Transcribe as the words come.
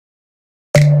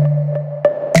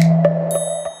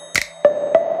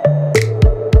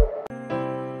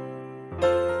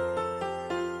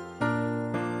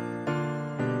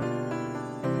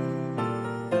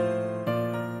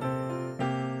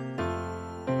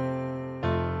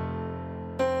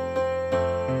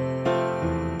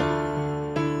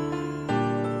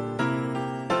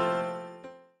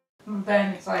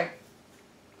thing. It's like...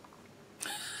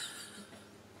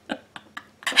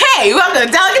 Hey, welcome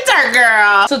to Delicate Turk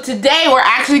Girl. So today we're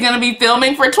actually going to be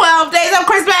filming for 12 Days of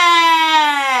Christmas.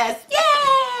 Yay!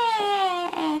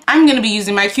 I'm going to be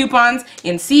using my coupons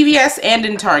in CVS and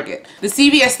in Target. The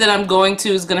CVS that I'm going to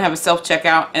is going to have a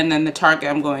self-checkout, and then the Target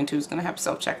I'm going to is going to have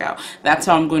self-checkout. That's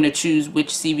how I'm going to choose which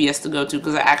CVS to go to,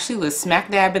 because I actually live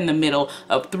smack dab in the middle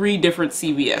of 3 different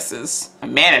CVS's. My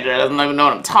manager doesn't even know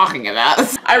what I'm talking about.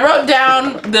 I wrote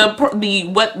down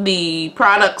what the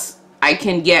products I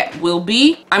can get will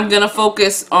be. I'm gonna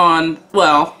focus on,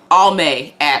 well,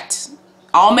 Almay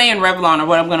and Revlon are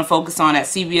what I'm gonna focus on at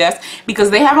CVS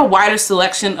because they have a wider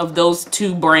selection of those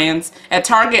 2 brands. At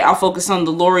Target, I'll focus on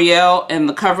the L'Oreal and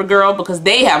the CoverGirl because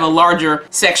they have a larger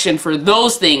section for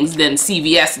those things than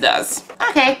CVS does.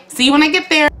 Okay, see you when I get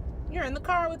there. You're in the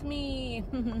car with me.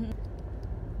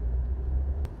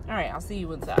 All right, I'll see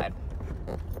you inside.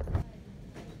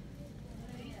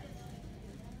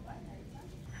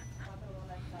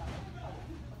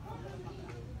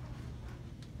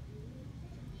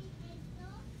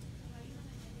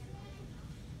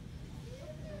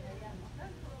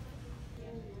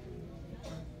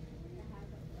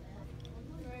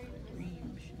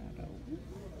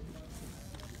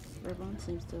 Revlon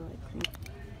seems to like cream.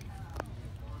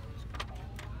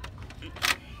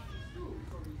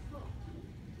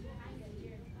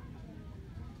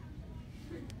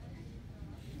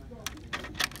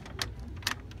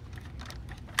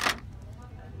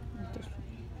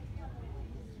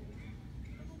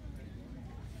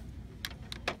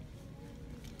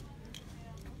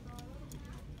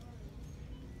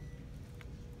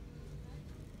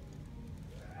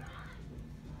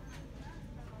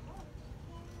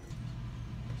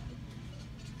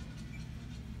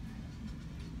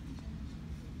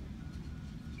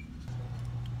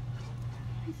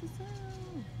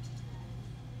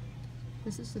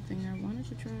 This is the thing I wanted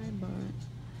to try, but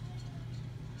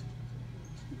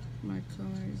my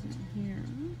color isn't here.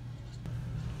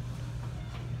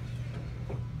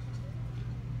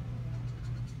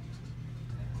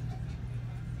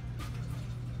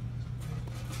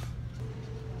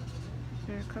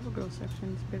 Their CoverGirl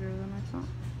section is bigger than I thought.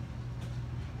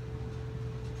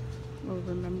 Or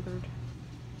remembered.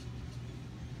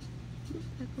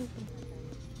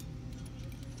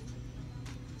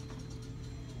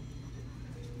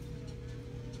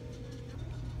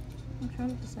 I'm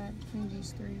trying to decide between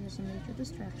these 3 as a major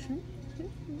distraction.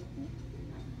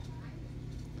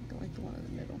 I like the one in the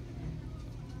middle.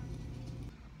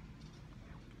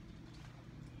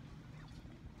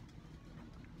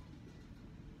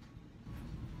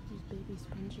 These baby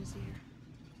sponges here.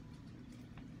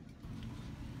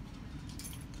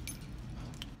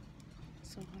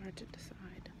 So hard to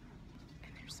decide.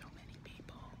 And there's so many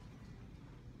people.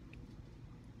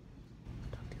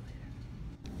 Talk to you later.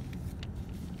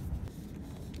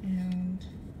 And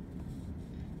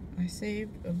I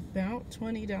saved about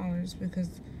 $20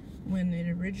 because when it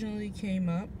originally came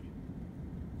up,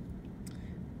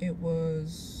 it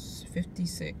was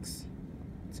 $56.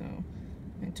 So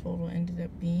my total ended up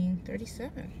being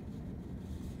 $37.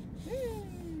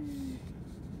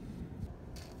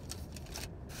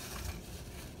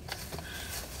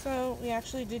 So we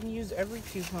actually didn't use every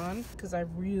coupon because I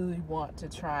really want to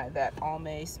try that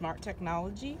Almay Smart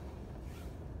Technology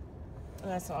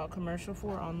that I saw a commercial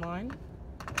for online.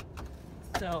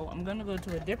 So I'm gonna go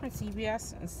to a different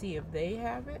CVS and see if they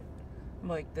have it,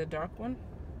 like the dark one,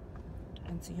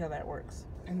 and see how that works.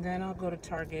 And then I'll go to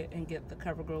Target and get the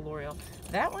CoverGirl L'Oreal.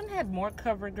 That one had more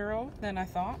CoverGirl than I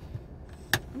thought.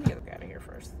 Let me get out of here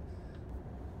first.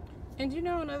 And you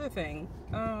know another thing,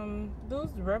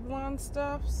 those Revlon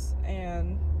stuffs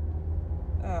and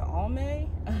Almay,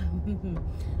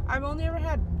 I've only ever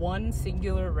had one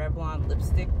singular Revlon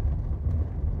lipstick,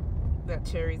 that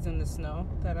Cherries in the Snow,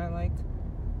 that I liked.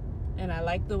 And I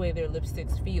like the way their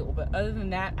lipsticks feel, but other than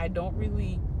that, I don't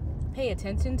really pay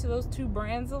attention to those 2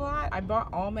 brands a lot. I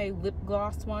bought Almay lip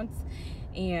gloss once,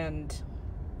 and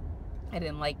I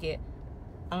didn't like it,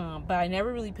 but I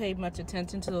never really paid much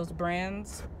attention to those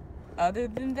brands. Other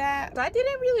than that, I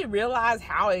didn't really realize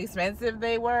how expensive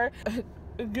they were,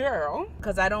 girl,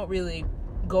 because I don't really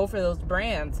go for those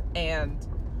brands. And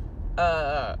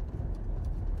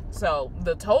so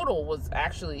the total was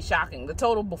actually shocking. The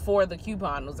total before the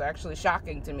coupon was actually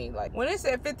shocking to me. Like when it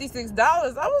said $56,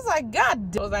 I was like,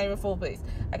 God, it was not even full face.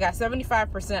 I got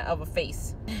 75% of a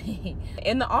face.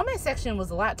 And the Almay section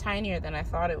was a lot tinier than I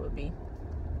thought it would be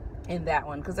in that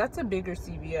one, because that's a bigger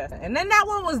CVS. And then that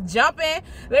one was jumping.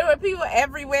 There were people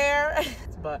everywhere.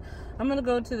 But I'm gonna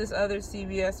go to this other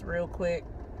CVS real quick.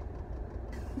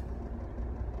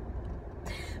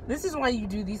 This is why you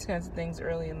do these kinds of things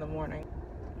early in the morning.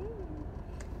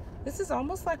 This is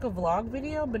almost like a vlog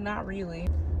video, but not really.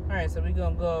 Alright, so we're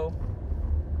gonna go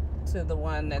to the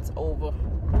one that's over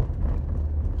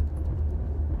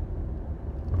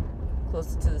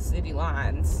closer to the city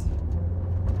lines.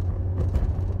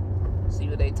 See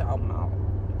what they talking about.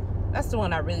 That's the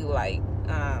one I really like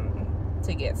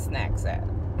to get snacks at.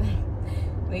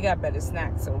 They got better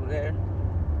snacks over there.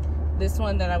 This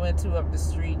one that I went to up the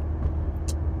street,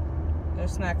 their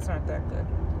snacks aren't that good.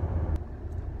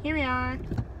 Here we are.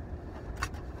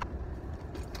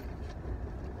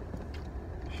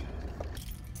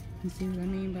 You see what I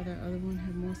mean by that other one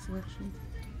had more selection?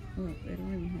 Look, they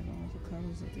don't even have all the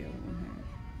colors that the other one had.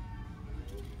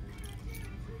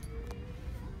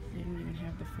 They don't even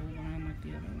have the full line like the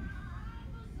other one.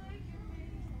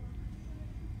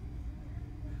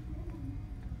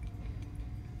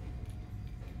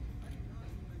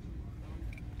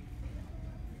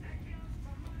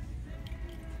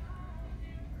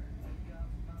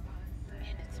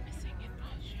 And it's missing an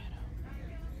eyeshadow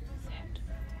set.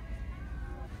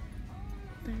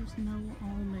 There's no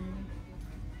almond.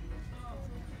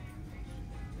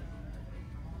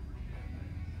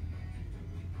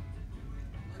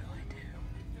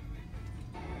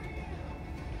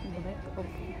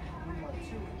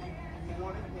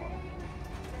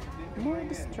 More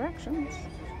distractions.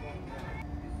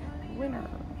 Winner.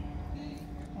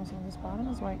 Also, this bottom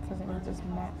is white because it needs this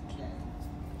match.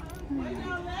 I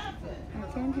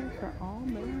came here for all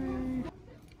day.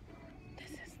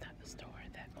 This is the store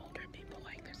that older people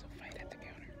like. There's a fight at the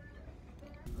counter.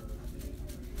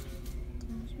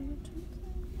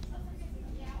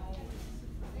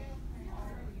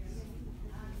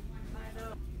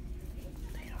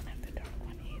 They don't have the dark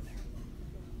one either.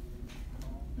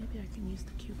 Maybe I can use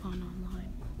the coupon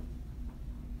online.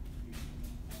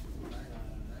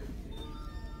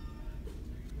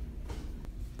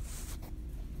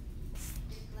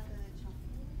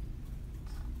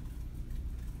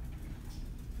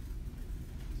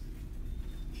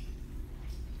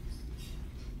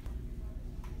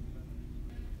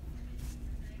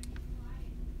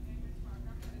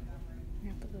 I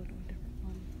have to go to a different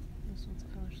one. This one's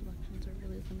color selections are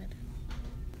really limited.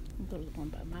 I'll go to the one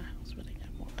by my house where they got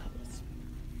more colors.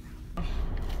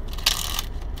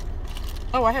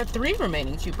 Oh, I have 3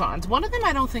 remaining coupons. One of them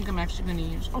I don't think I'm actually going to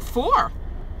use. Oh, 4!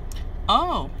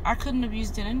 Oh, I couldn't have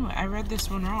used it anyway. I read this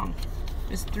one wrong.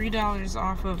 It's $3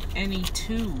 off of any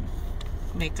 2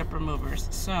 makeup removers.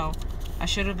 So, I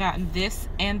should have gotten this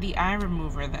and the eye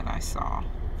remover that I saw.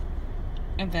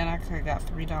 And then I could have got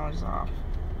 $3 off.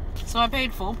 So I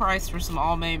paid full price for some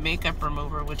all-made makeup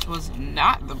remover, which was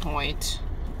not the point.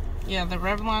 Yeah, the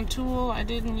Revlon tool I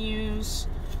didn't use.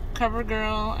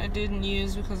 CoverGirl I didn't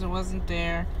use because it wasn't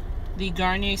there. The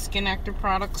Garnier Skin Active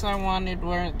products I wanted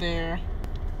weren't there.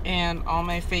 And all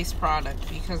my face product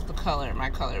because my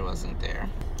color wasn't there.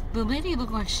 The lady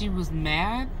looked like she was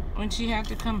mad when she had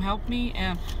to come help me,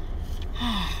 and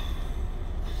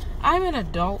I'm an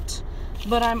adult,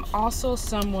 but I'm also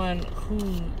someone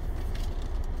who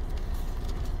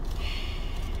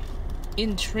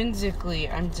intrinsically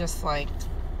I'm just like,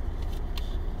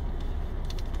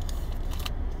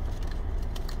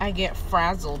 I get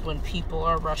frazzled when people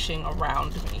are rushing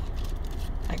around me.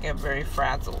 I get very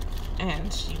frazzled.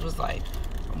 And she was like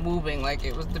moving like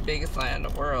it was the biggest line in the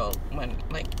world when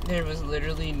like there was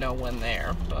literally no one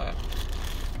there. But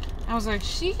I was like,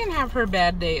 she can have her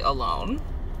bad day alone.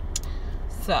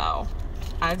 So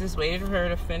I just waited for her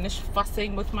to finish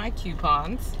fussing with my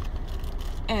coupons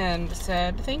and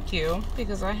said thank you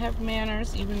because I have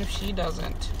manners even if she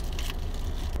doesn't.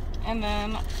 And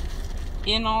then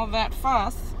in all that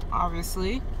fuss,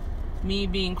 obviously, me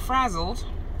being frazzled,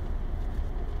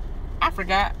 I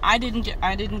forgot I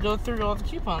didn't go through all the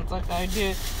coupons like I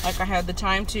did, like I had the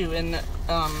time to in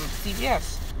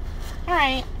CVS.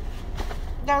 Alright,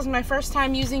 that was my first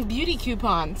time using beauty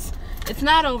coupons. It's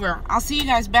not over. I'll see you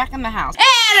guys back in the house. And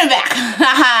I'm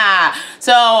back!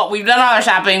 So, we've done all our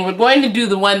shopping. We're going to do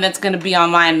the one that's going to be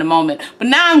online in a moment. But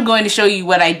now I'm going to show you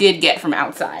what I did get from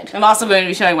outside. I'm also going to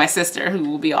be showing my sister, who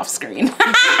will be off screen.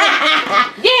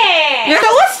 Yeah! So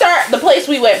let's start the place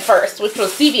we went first, which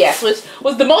was CVS, which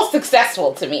was the most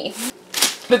successful to me.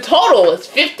 The total was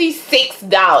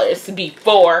 $56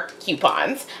 before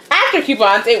coupons. After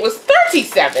coupons, it was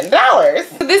 $37.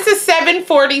 This is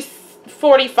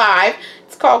 $7.45.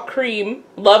 It's called Cream.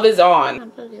 Love is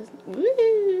on.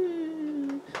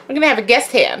 Woo. We're gonna have a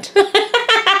guest hand.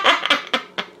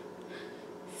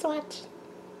 Swatch.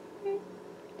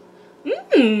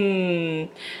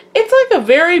 It's like a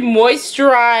very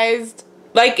moisturized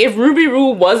Like if Ruby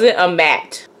Roo wasn't a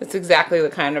matte. It's exactly the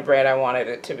kind of red I wanted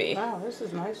it to be. Wow, this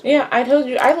is nice. Yeah, I told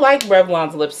you, I like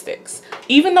Revlon's lipsticks.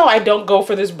 Even though I don't go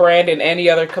for this brand in any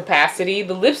other capacity,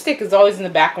 the lipstick is always in the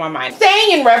back of my mind.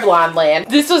 Staying in Revlon land,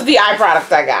 this was the eye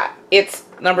product I got. It's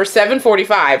number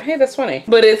 745. Hey, that's funny.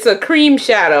 But it's a cream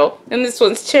shadow, and this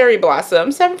one's Cherry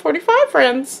Blossom. 745,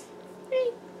 friends.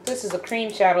 Hey. This is a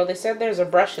cream shadow. They said there's a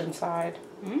brush inside.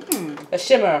 A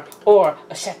shimmer or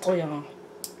a chatillon.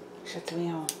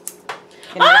 Chatillon.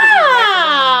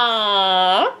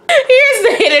 Ah! Here's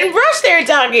the hidden brush they were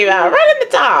talking about, right at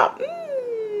the top.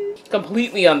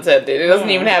 Completely unscented. It doesn't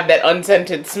even have that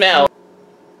unscented smell.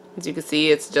 As you can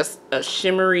see, it's just a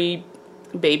shimmery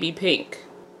baby pink.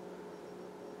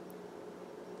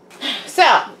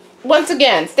 So, once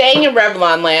again, staying in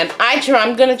Revlon land,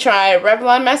 I'm gonna try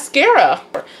Revlon mascara.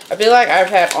 I feel like I've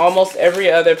had almost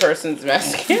every other person's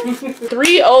mascara.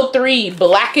 303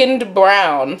 Blackened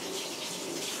Brown.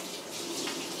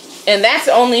 And that's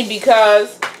only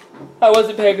because I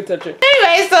wasn't paying attention.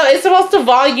 Anyway, so it's supposed to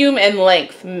volume and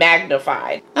length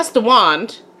magnified. That's the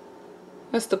wand.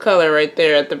 That's the color right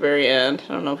there at the very end.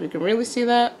 I don't know if you can really see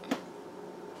that.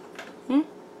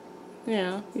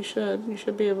 Yeah, you should. You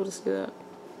should be able to see that.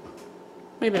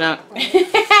 Maybe not.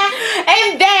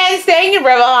 And then, staying in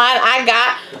Revlon, I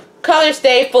got Color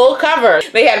Stay Full Cover.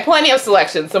 They had plenty of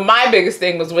selections, so my biggest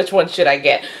thing was which one should I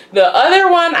get. The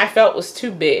other one I felt was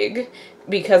too big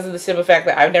because of the simple fact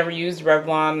that I've never used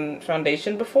Revlon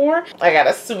foundation before. I got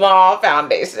a small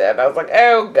foundation. I was like,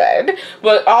 oh, good.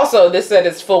 But also, this said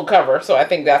it's full cover, so I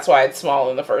think that's why it's small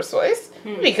in the first place.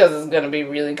 Because it's going to be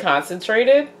really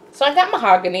concentrated. So I got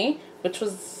Mahogany, which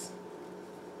was,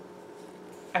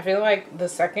 I feel like, the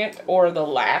second or the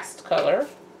last color.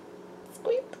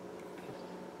 Squeak.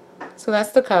 So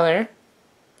that's the color.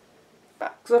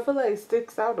 Because I feel like it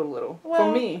sticks out a little. Well,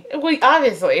 for me. Well,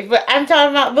 obviously. But I'm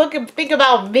talking about, think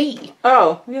about me.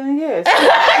 Oh, yes.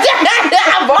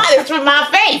 I bought this for my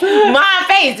face. My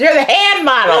face. You're the hand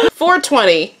model.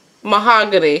 420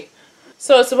 Mahogany.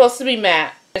 So it's supposed to be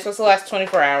matte. It's supposed to last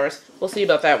 24 hours. We'll see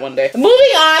about that one day. Moving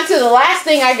on to the last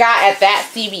thing I got at that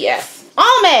CVS.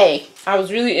 Almay. I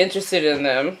was really interested in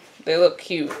them. They look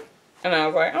cute. And I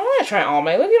was like, I want to try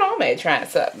Almay. Look at Almay trying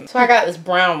something. So I got this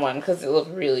brown one because it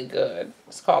looked really good.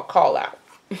 It's called Call Out.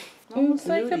 It's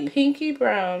like a pinky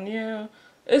brown, yeah.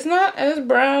 It's not as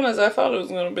brown as I thought it was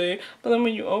going to be. But then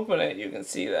when you open it, you can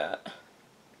see that.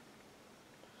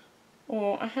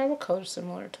 Well, I have a color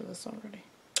similar to this already.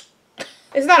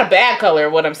 It's not a bad color.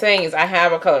 What I'm saying is I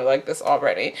have a color like this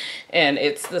already. And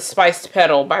it's the Spiced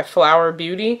Petal by Flower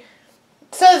Beauty.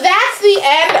 So that's the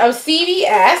end of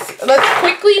CVS. Let's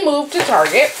quickly move to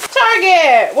Target.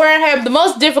 Target, where I have the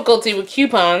most difficulty with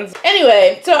coupons.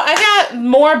 Anyway, so I got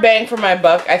more bang for my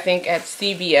buck, I think, at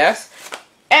CVS.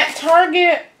 At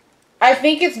Target, I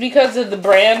think it's because of the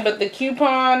brand, but the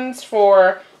coupons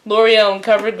for L'Oreal and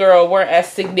CoverGirl weren't as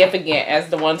significant as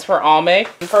the ones for Almay.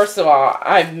 First of all,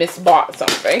 I misbought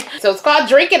something. So it's called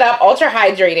Drink It Up Ultra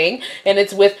Hydrating, and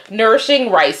it's with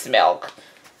nourishing rice milk.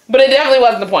 But it definitely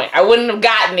wasn't the point. I wouldn't have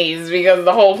gotten these because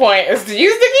the whole point is to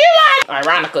use the coupon.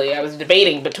 Ironically, I was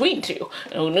debating between two.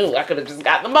 Who knew? I could have just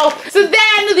gotten them both. So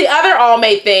then the other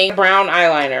Almay thing, brown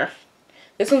eyeliner.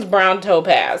 This one's brown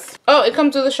topaz. Oh, it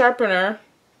comes with a sharpener.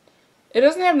 It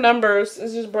doesn't have numbers.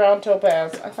 It's just brown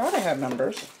topaz. I thought I had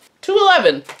numbers.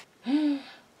 $2.11. Oh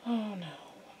no.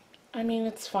 I mean,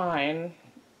 it's fine.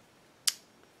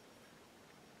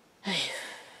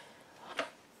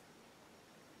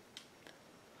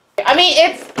 I mean,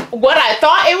 it's what I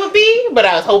thought it would be, but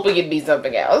I was hoping it'd be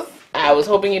something else. I was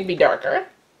hoping it'd be darker.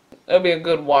 It'll be a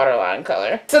good waterline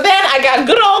color. So then I got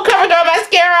good old CoverGirl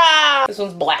mascara. This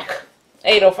one's black.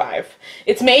 $8.05.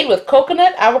 It's made with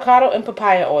coconut, avocado, and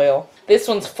papaya oil. This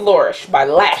one's Flourish by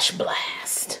Lash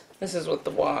Blast. This is what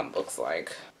the wand looks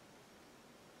like.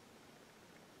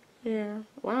 Yeah.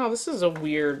 Wow, this is a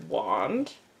weird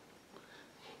wand.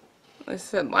 I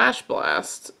said Lash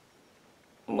Blast.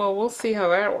 Well, we'll see how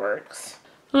that works.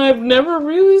 I've never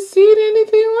really seen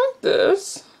anything like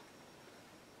this.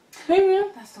 Hey,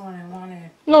 man. That's the one I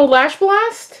wanted. No Lash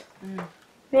Blast? You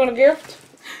want a gift?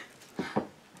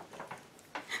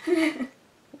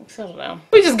 Settle down.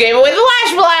 We just gave away the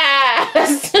Lash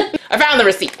Blast! I found the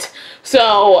receipt.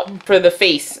 So, for the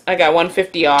face, I got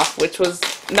 $150 off, which was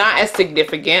not as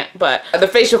significant, but the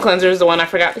facial cleanser is the one I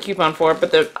forgot the coupon for,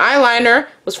 but the eyeliner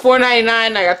was $4.99.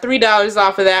 I got $3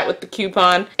 off of that with the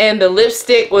coupon, and the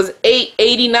lipstick was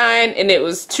 $8.89, and it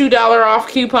was $2 off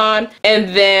coupon,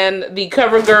 and then the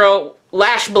CoverGirl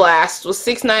Lash Blast was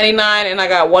 $6.99 and I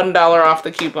got $1 off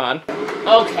the coupon.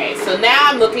 Okay, so now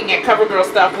I'm looking at CoverGirl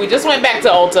stuff. We just went back to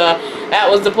Ulta. That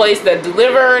was the place that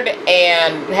delivered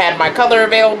and had my color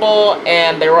available,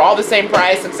 and they were all the same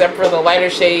price except for the lighter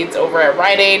shades over at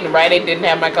Rite Aid, and Rite Aid didn't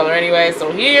have my color anyway,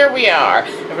 so here we are.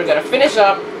 And we're gonna finish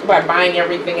up by buying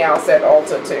everything else at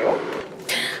Ulta too.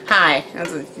 Hi,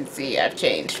 as you can see, I've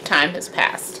changed. Time has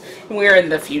passed. We're in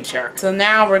the future. So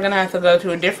now we're gonna have to go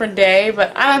to a different day,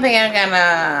 but I don't think I'm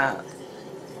gonna...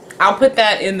 I'll put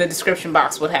that in the description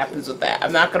box, what happens with that.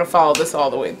 I'm not gonna follow this all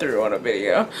the way through on a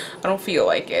video. I don't feel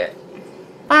like it.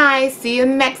 Bye, see you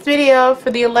in the next video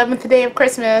for the 11th day of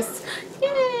Christmas. Yay!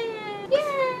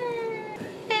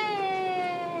 Yay!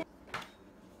 Yay!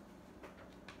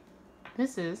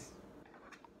 This is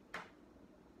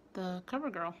the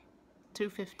CoverGirl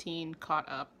 215 caught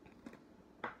up.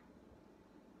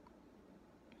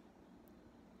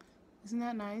 Isn't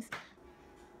that nice?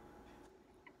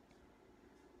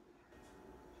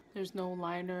 There's no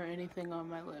liner or anything on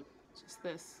my lip, just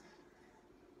this.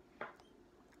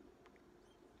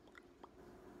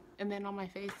 And then on my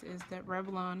face is that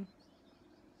Revlon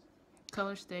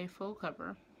Color Stay Full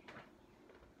Cover.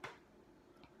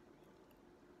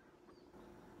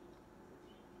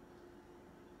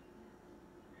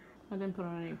 I didn't put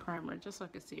on any primer just so I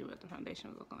could see what the foundation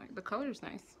was looking like. The color is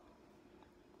nice.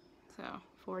 So,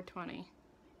 $4.20.